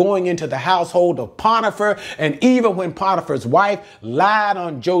ended up going into the household of Potiphar, and even when Potiphar's wife lied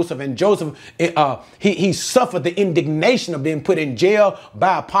on Joseph, and Joseph, he suffered the indignation of being put in jail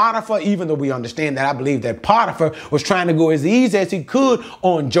by Potiphar, even though we understand that I believe that Potiphar was trying to go as easy as he could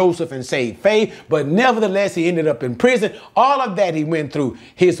on Joseph and save faith, but nevertheless, he ended up in prison. All of that he went through.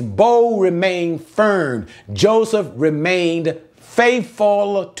 His bow remained firm. Joseph remained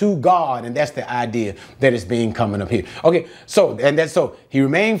faithful to God. And that's the idea that is being coming up here. Okay, so he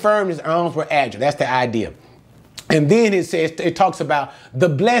remained firm. His arms were agile. That's the idea. And then it talks about the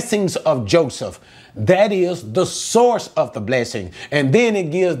blessings of Joseph. That is the source of the blessing. And then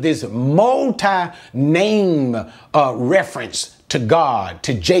it gives this multi-name reference to God,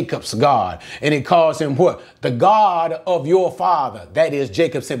 to Jacob's God. And it calls him what? The God of your father. That is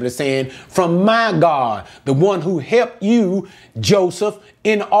Jacob simply saying, from my God, the one who helped you, Joseph,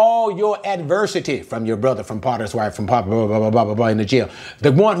 in all your adversity, from your brother, from Potiphar's wife, from Potiphar, blah, blah, blah, blah, blah, in the jail.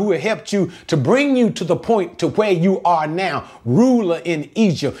 The one who helped you to bring you to the point to where you are now, ruler in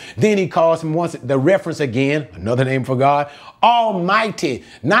Egypt. Then he calls him once the reference again, another name for God, Almighty,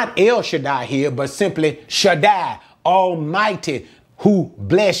 not El Shaddai here, but simply Shaddai, Almighty, who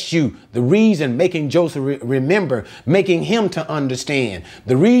blessed you. The reason, making Joseph remember, making him to understand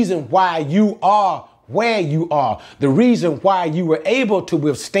the reason why you are where you are, the reason why you were able to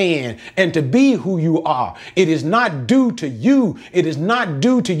withstand and to be who you are. It is not due to you. It is not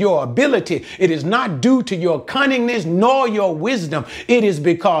due to your ability. It is not due to your cunningness nor your wisdom. It is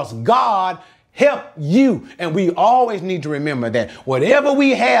because God help you. And we always need to remember that whatever we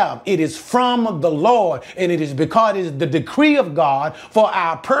have, it is from the Lord, and it is because it is the decree of God for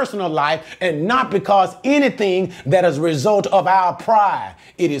our personal life, and not because anything that is a result of our pride.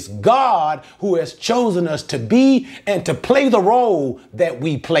 It is God who has chosen us to be and to play the role that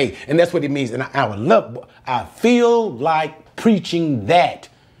we play. And that's what it means. And I feel like preaching that.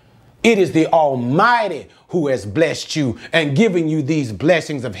 It is the Almighty who has blessed you and given you these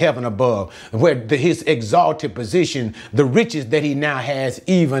blessings of heaven above, where his exalted position, the riches that he now has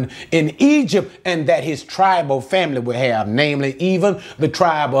even in Egypt, and that his tribal family will have, namely even the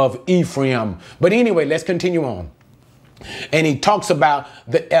tribe of Ephraim. But anyway, let's continue on. And he talks about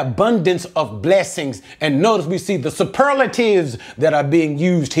the abundance of blessings. And notice we see the superlatives that are being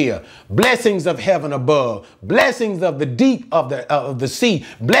used here. Blessings of heaven above, blessings of the deep of the sea,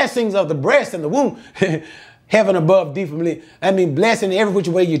 blessings of the breast and the womb. Heaven above, deep from beneath. I mean, blessing every which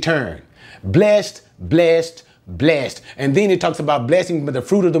way you turn. Blessed, blessed, blessed. And then it talks about blessing with the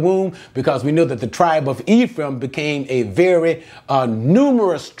fruit of the womb, because we know that the tribe of Ephraim became a very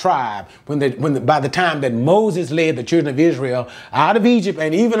numerous tribe by the time that Moses led the children of Israel out of Egypt,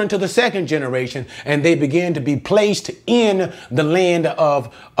 and even unto the second generation, and they began to be placed in the land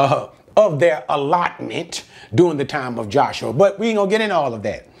of their allotment during the time of Joshua. But we ain't gonna get into all of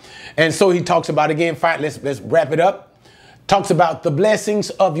that. And so he talks about, again, let's wrap it up. Talks about the blessings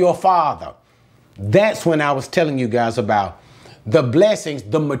of your father. That's when I was telling you guys about the blessings,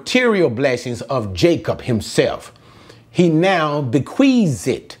 the material blessings of Jacob himself. He now bequeaths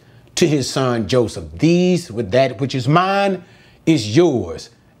it to his son Joseph. These, with that which is mine, is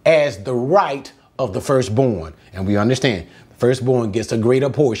yours as the right of the firstborn. And we understand the firstborn gets a greater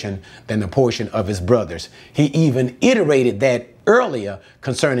portion than the portion of his brothers. He even iterated that earlier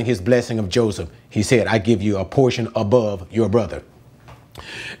concerning his blessing of Joseph. He said, I give you a portion above your brother.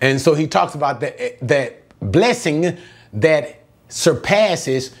 And so he talks about that blessing that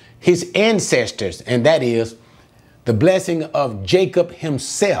surpasses his ancestors. And that is the blessing of Jacob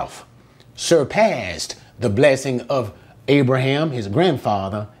himself surpassed the blessing of Abraham, his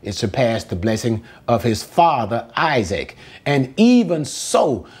grandfather. It surpassed the blessing of his father, Isaac. And even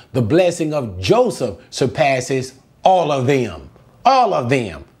so, the blessing of Joseph surpasses all of them. All of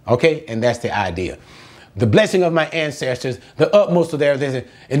them. Okay. And that's the idea. The blessing of my ancestors, the utmost of their,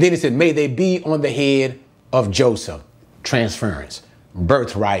 and then he said, may they be on the head of Joseph. Transference,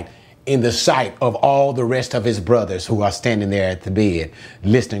 birthright, in the sight of all the rest of his brothers who are standing there at the bed,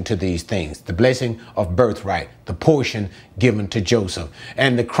 listening to these things. The blessing of birthright, the portion given to Joseph,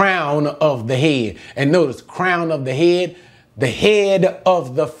 and the crown of the head. And notice, crown of the head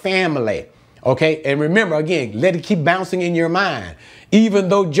of the family. Okay, and remember, again, let it keep bouncing in your mind. Even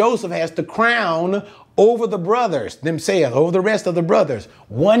though Joseph has the crown over the brothers themselves, over the rest of the brothers,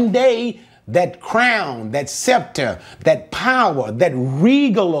 one day that crown, that scepter, that power, that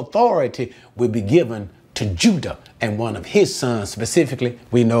regal authority will be given to Judah and one of his sons. Specifically,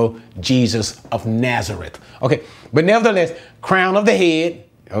 we know Jesus of Nazareth. Okay, but nevertheless, crown of the head,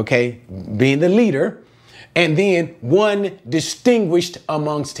 okay, being the leader, and then one distinguished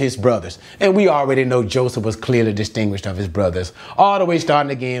amongst his brothers. And we already know Joseph was clearly distinguished of his brothers, all the way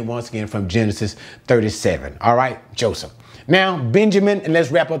starting again, once again, from Genesis 37. All right, Joseph. Now, Benjamin, and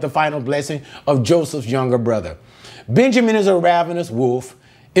let's wrap up the final blessing of Joseph's younger brother. Benjamin is a ravenous wolf.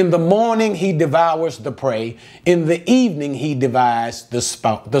 In the morning, he devours the prey. In the evening, he divides the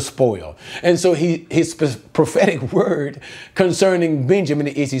spoil. And so his prophetic word concerning Benjamin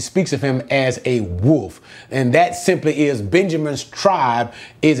is he speaks of him as a wolf. And that simply is Benjamin's tribe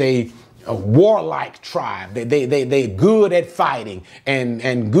is a warlike tribe. They're good at fighting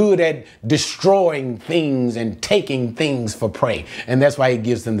and good at destroying things and taking things for prey. And that's why he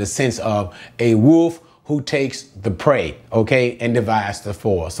gives them the sense of a wolf who takes the prey, okay, and divides the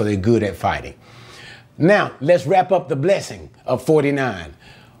spoil. So they're good at fighting. Now, let's wrap up the blessing of 49.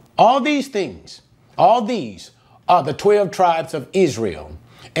 All these things, all these are the 12 tribes of Israel.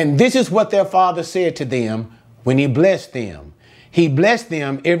 And this is what their father said to them when he blessed them. He blessed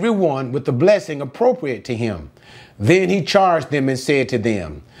them, every one, with the blessing appropriate to him. Then he charged them and said to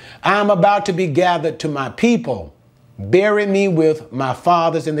them, I am about to be gathered to my people. Bury me with my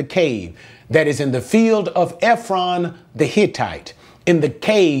fathers in the cave that is in the field of Ephron the Hittite, in the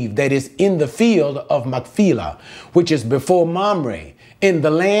cave that is in the field of Machpelah, which is before Mamre, in the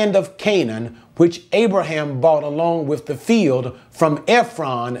land of Canaan, which Abraham bought along with the field from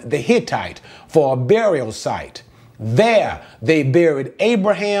Ephron the Hittite for a burial site. There they buried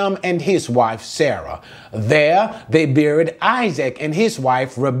Abraham and his wife Sarah. There they buried Isaac and his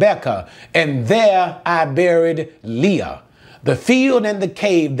wife Rebekah. And there I buried Leah. The field and the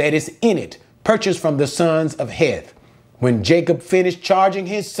cave that is in it, purchased from the sons of Heth. When Jacob finished charging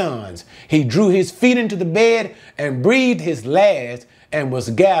his sons, he drew his feet into the bed and breathed his last and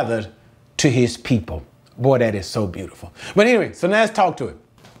was gathered to his people. Boy, that is so beautiful. But anyway, so now let's talk to it.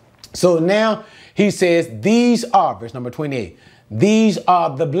 So now he says, these are, verse number 28, these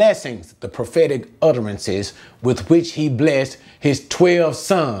are the blessings, the prophetic utterances with which he blessed his 12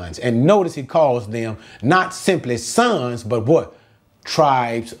 sons. And notice he calls them not simply sons, but what?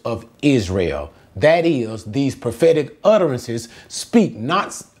 Tribes of Israel. That is, these prophetic utterances speak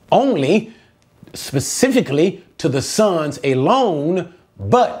not only specifically to the sons alone,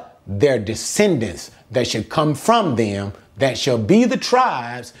 but their descendants that should come from them, that shall be the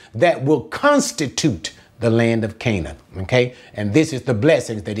tribes that will constitute the land of Canaan. Okay. And this is the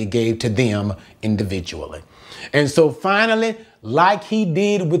blessings that he gave to them individually. And so finally, like he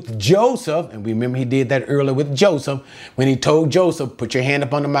did with Joseph, and we remember he did that earlier with Joseph, when he told Joseph, put your hand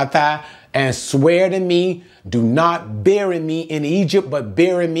up under my thigh and swear to me, do not bury me in Egypt, but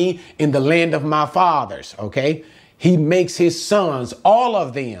bury me in the land of my fathers. Okay. He makes his sons, all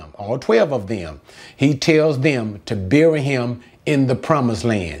of them, all 12 of them, he tells them to bury him in the promised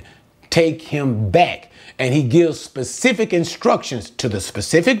land, take him back. And he gives specific instructions to the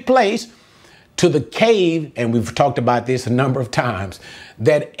specific place, to the cave, and we've talked about this a number of times,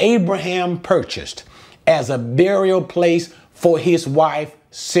 that Abraham purchased as a burial place for his wife,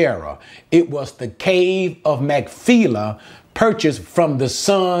 Sarah. It was the cave of Machpelah, purchased from the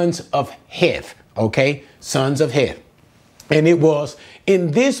sons of Heth. Okay, sons of Heth. And it was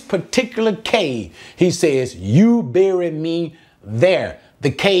in this particular cave, he says, you bury me there,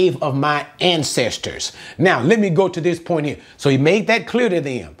 the cave of my ancestors. Now, let me go to this point here. So he made that clear to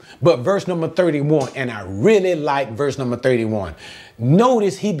them. But verse number 31, and I really like verse number 31.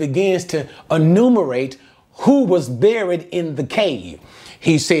 Notice he begins to enumerate who was buried in the cave.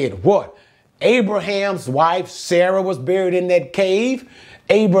 He said, what? Abraham's wife, Sarah, was buried in that cave.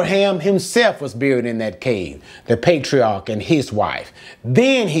 Abraham himself was buried in that cave, the patriarch and his wife.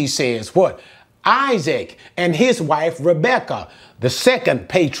 Then he says, what? Isaac and his wife, Rebekah, the second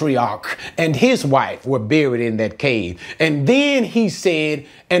patriarch, and his wife were buried in that cave. And then he said,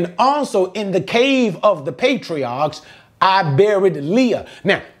 and also in the cave of the patriarchs, I buried Leah.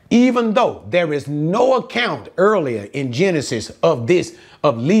 Now, even though there is no account earlier in Genesis of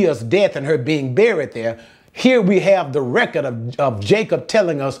Leah's death and her being buried there, Here we have the record of Jacob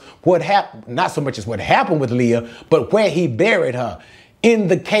telling us what happened, not so much as what happened with Leah, but where he buried her, in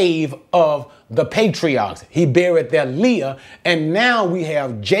the cave of the patriarchs. He buried there Leah, and now we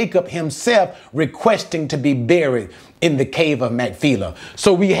have Jacob himself requesting to be buried in the cave of Machpelah.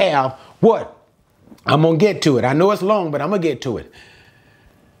 So we have what? I'm going to get to it. I know it's long, but I'm going to get to it.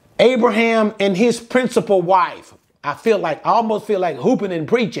 Abraham and his principal wife. I almost feel like hooping and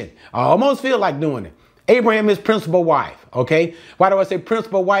preaching. I almost feel like doing it. Abraham is principal wife, okay? Why do I say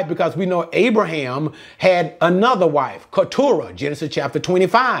principal wife? Because we know Abraham had another wife, Keturah, Genesis chapter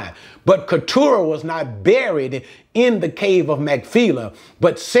 25. But Keturah was not buried in the cave of Machpelah,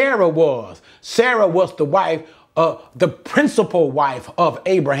 but Sarah was. Sarah was the wife, the principal wife of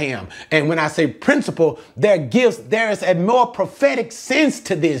Abraham. And when I say principal, there is a more prophetic sense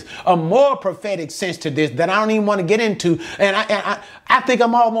to this, that I don't even want to get into. And I think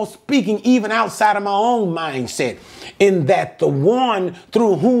I'm almost speaking even outside of my own mindset, in that the one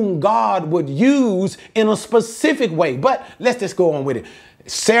through whom God would use in a specific way. But let's just go on with it.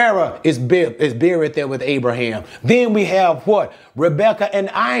 Sarah is buried there with Abraham. Then we have what? Rebekah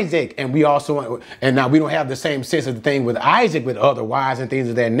and Isaac. And now we don't have the same sense of the thing with Isaac, with other wives and things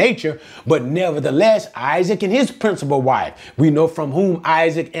of that nature. But nevertheless, Isaac and his principal wife. We know from whom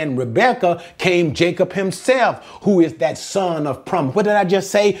Isaac and Rebekah came Jacob himself, who is that son of promise. What did I just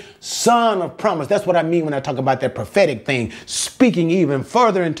say? Son of promise. That's what I mean when I talk about that prophetic thing, speaking even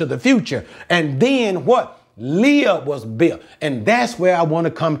further into the future. And then what? Leah was built. And that's where I want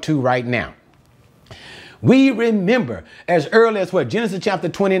to come to right now. We remember as early as what? Genesis chapter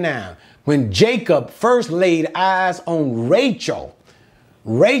 29, when Jacob first laid eyes on Rachel.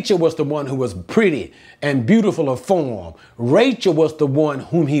 Rachel was the one who was pretty and beautiful of form. Rachel was the one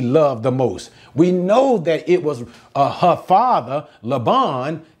whom he loved the most. We know that it was her father,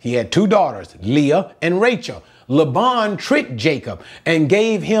 Laban. He had two daughters, Leah and Rachel. Laban tricked Jacob and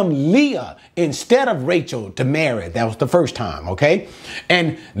gave him Leah instead of Rachel to marry. That was the first time, okay?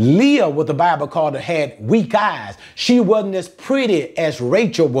 And Leah, what the Bible called her, had weak eyes. She wasn't as pretty as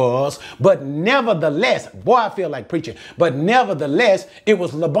Rachel was, but nevertheless, boy, I feel like preaching, but nevertheless, it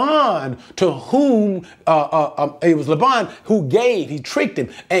was Laban to whom, he tricked him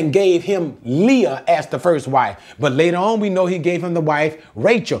and gave him Leah as the first wife. But later on, we know he gave him the wife,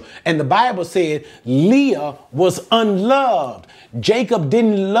 Rachel. And the Bible said Leah was unloved. Jacob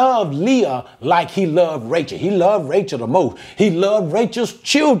didn't love Leah like he loved Rachel. He loved Rachel the most. He loved Rachel's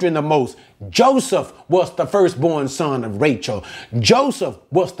children the most. Joseph was the firstborn son of Rachel. Joseph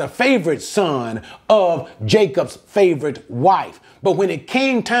was the favorite son of Jacob's favorite wife. But when it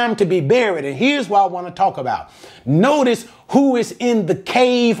came time to be buried, and here's what I want to talk about. Notice who is in the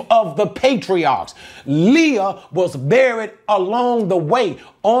cave of the patriarchs. Leah was buried along the way,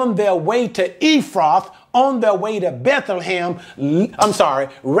 on their way to Ephrath, on their way to Bethlehem.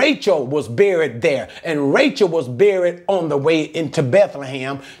 Rachel was buried there, and Rachel was buried on the way into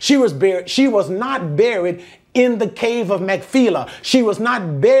Bethlehem. She was not buried in the cave of Machpelah. She was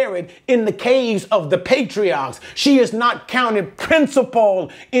not buried in the caves of the patriarchs. She is not counted principal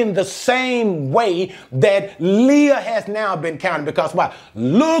in the same way that Leah has now been counted. Because why?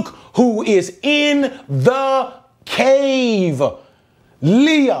 Look who is in the cave.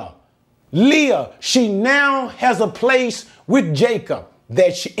 Leah, she now has a place with Jacob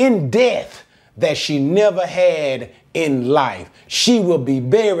in death that she never had in life. She will be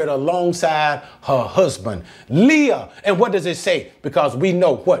buried alongside her husband, Leah. And what does it say? Because we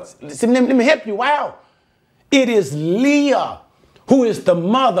know what. Let me help you out. It is Leah who is the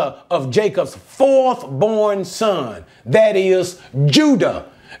mother of Jacob's fourth born son. That is Judah.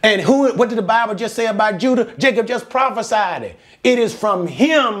 And what did the Bible just say about Judah? Jacob just prophesied it. It is from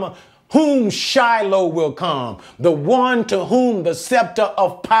him whom Shiloh will come, the one to whom the scepter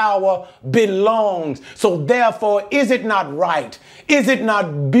of power belongs. So therefore, is it not right? Is it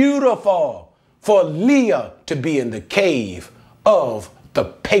not beautiful for Leah to be in the cave of the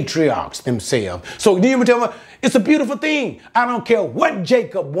patriarchs themselves? So do you tell me, it's a beautiful thing. I don't care what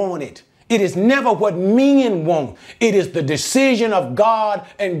Jacob wanted. It is never what men want. It is the decision of God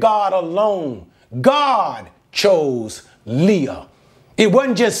and God alone. God chose Leah. It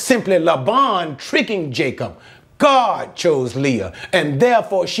wasn't just simply Laban tricking Jacob. God chose Leah, and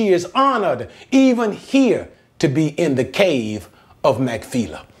therefore she is honored even here to be in the cave of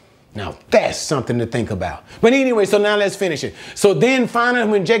Machpelah. Now that's something to think about. But anyway, so now let's finish it. So then finally,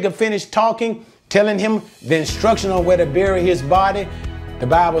 when Jacob finished talking, telling him the instruction on where to bury his body, the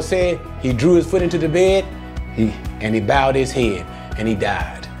Bible said he drew his foot into the bed and he bowed his head and he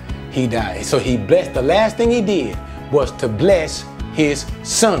died. He died. So he blessed. The last thing he did was to bless his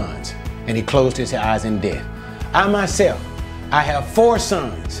sons. and he closed his eyes in death. I myself, I have 4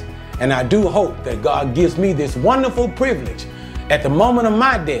 sons, and I do hope that God gives me this wonderful privilege at the moment of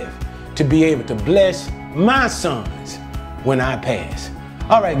my death to be able to bless my sons when I pass.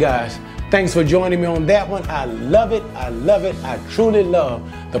 All right, guys, thanks for joining me on that one. I love it. I love it. I truly love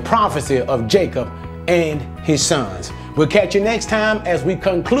the prophecy of Jacob and his sons. We'll catch you next time as we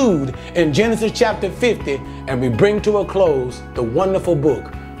conclude in Genesis chapter 50 and we bring to a close the wonderful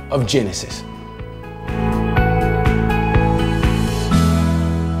book of Genesis.